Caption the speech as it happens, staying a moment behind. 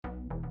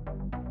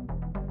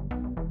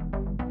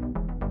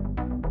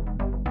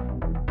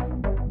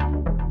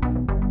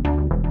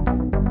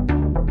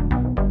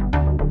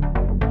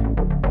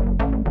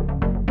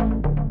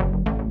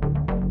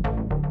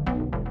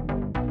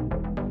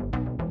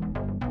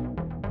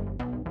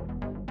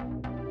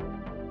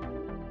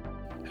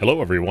Hello,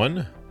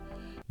 everyone.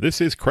 This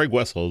is Craig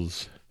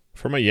Wessels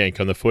from A Yank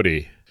on the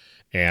Footy,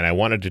 and I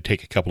wanted to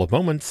take a couple of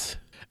moments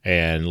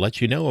and let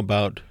you know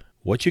about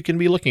what you can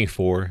be looking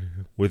for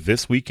with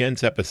this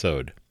weekend's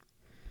episode.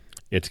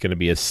 It's going to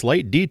be a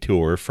slight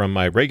detour from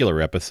my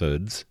regular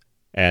episodes,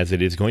 as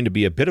it is going to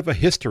be a bit of a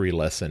history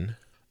lesson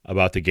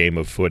about the game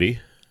of footy,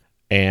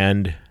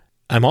 and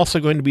I'm also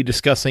going to be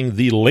discussing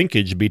the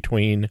linkage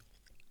between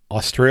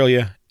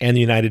Australia and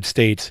the United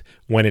States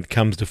when it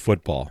comes to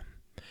football,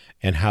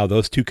 and how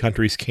those two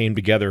countries came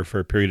together for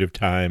a period of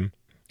time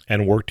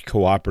and worked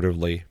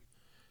cooperatively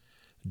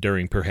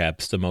during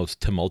perhaps the most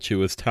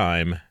tumultuous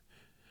time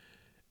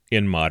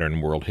in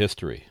modern world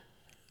history.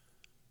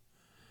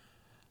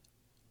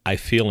 I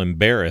feel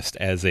embarrassed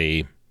as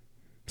a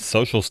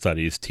social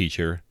studies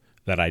teacher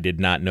that I did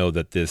not know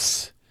that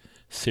this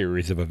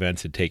series of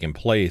events had taken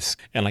place.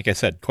 And like I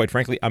said, quite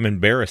frankly, I'm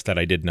embarrassed that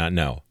I did not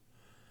know.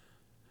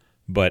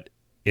 But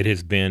it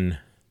has been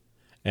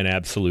an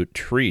absolute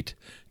treat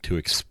to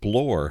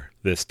explore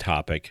this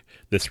topic,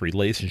 this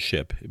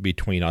relationship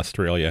between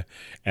Australia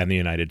and the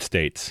United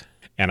States.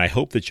 And I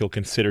hope that you'll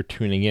consider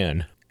tuning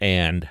in.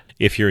 And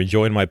if you're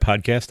enjoying my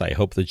podcast, I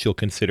hope that you'll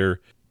consider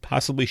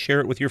possibly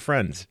share it with your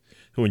friends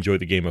who enjoy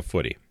the game of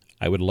footy.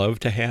 I would love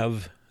to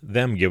have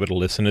them give it a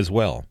listen as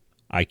well.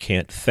 I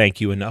can't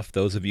thank you enough,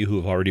 those of you who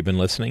have already been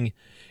listening.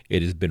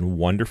 It has been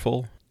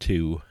wonderful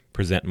to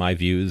present my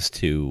views,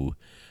 to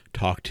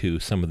talk to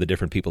some of the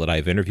different people that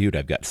I've interviewed.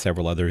 I've got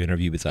several other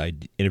interview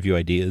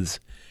ideas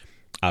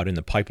out in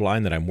the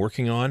pipeline that I'm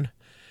working on,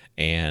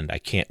 and I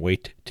can't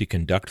wait to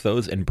conduct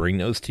those and bring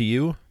those to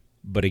you.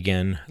 But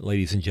again,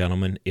 ladies and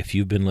gentlemen, if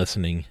you've been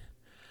listening,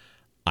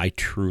 I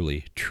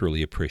truly,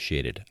 truly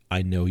appreciate it.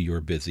 I know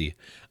you're busy.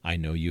 I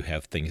know you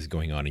have things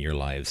going on in your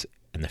lives,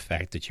 and the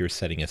fact that you're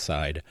setting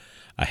aside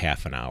a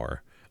half an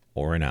hour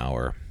or an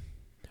hour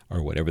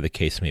or whatever the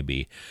case may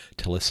be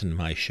to listen to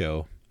my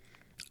show,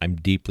 I'm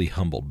deeply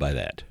humbled by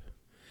that.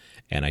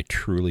 And I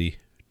truly,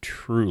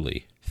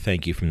 truly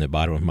thank you from the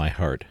bottom of my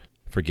heart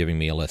for giving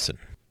me a listen.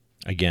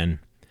 Again,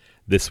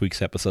 this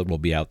week's episode will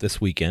be out this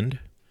weekend,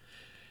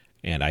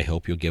 and I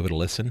hope you'll give it a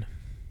listen.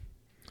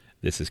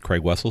 This is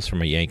Craig Wessels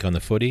from A Yank on the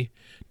Footy.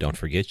 Don't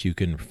forget, you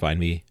can find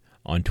me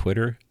on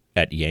Twitter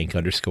at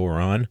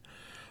Yank_on,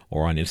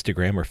 or on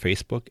Instagram or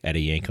Facebook at A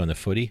Yank on the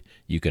Footy.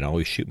 You can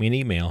always shoot me an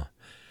email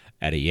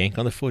at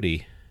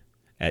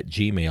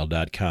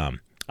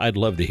ayankonthefooty@gmail.com. I'd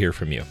love to hear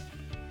from you.